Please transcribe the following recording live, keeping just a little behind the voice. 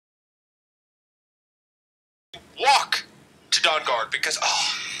walk to Dawnguard because,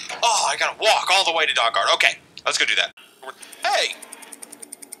 I gotta walk all the way to Dawnguard. Okay, let's go do that. Hey!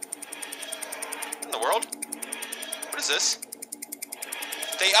 What in the world? What is this?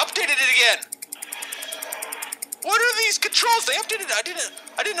 They updated it again! What are these controls? They updated it.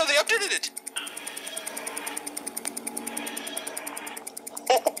 I didn't know they updated it.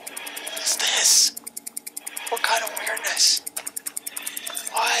 Oh, what is this? What kind of weirdness?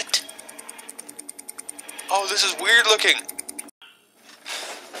 What? Oh, this is weird looking.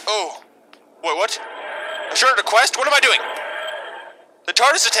 Oh. Wait, what? I'm sure a quest? What am I doing? The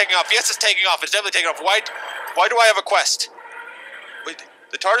TARDIS is taking off. Yes, it's taking off. It's definitely taking off. Why do I have a quest? Wait,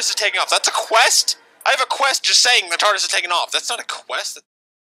 the TARDIS is taking off. That's a quest? I have a quest just saying the TARDIS is taking off. That's not a quest.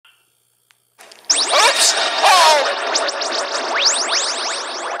 Oops! Oh!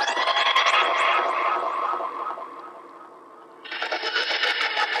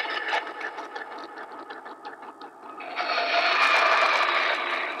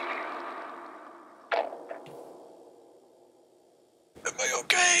 Am I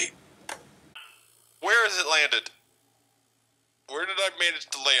okay? Where has it landed? Where did I manage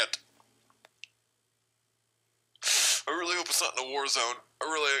to land? I really hope it's not in a war zone. I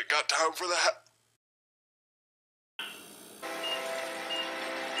really ain't got time for that.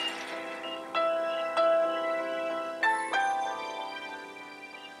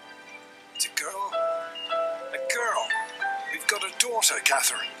 It's a girl. A girl. We've got a daughter,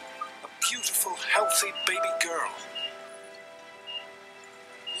 Catherine. A beautiful, healthy baby girl.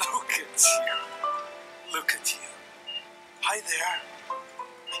 Look at you. Look at you. Hi there.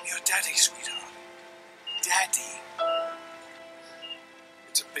 I'm your daddy, sweetheart. Daddy.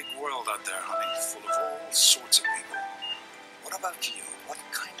 It's a big world out there, honey, full of all sorts of people. What about you? What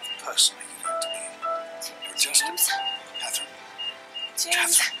kind of person are you going to be? You're just Catherine. James.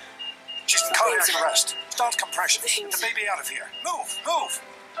 Catherine. She's in cardiac arrest. Start compression. Get the baby out of here. Move, move.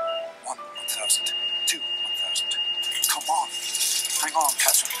 1,000. 2, 1,000. Come on. Hang on,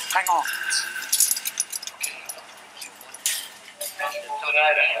 Catherine. Hang on. Okay.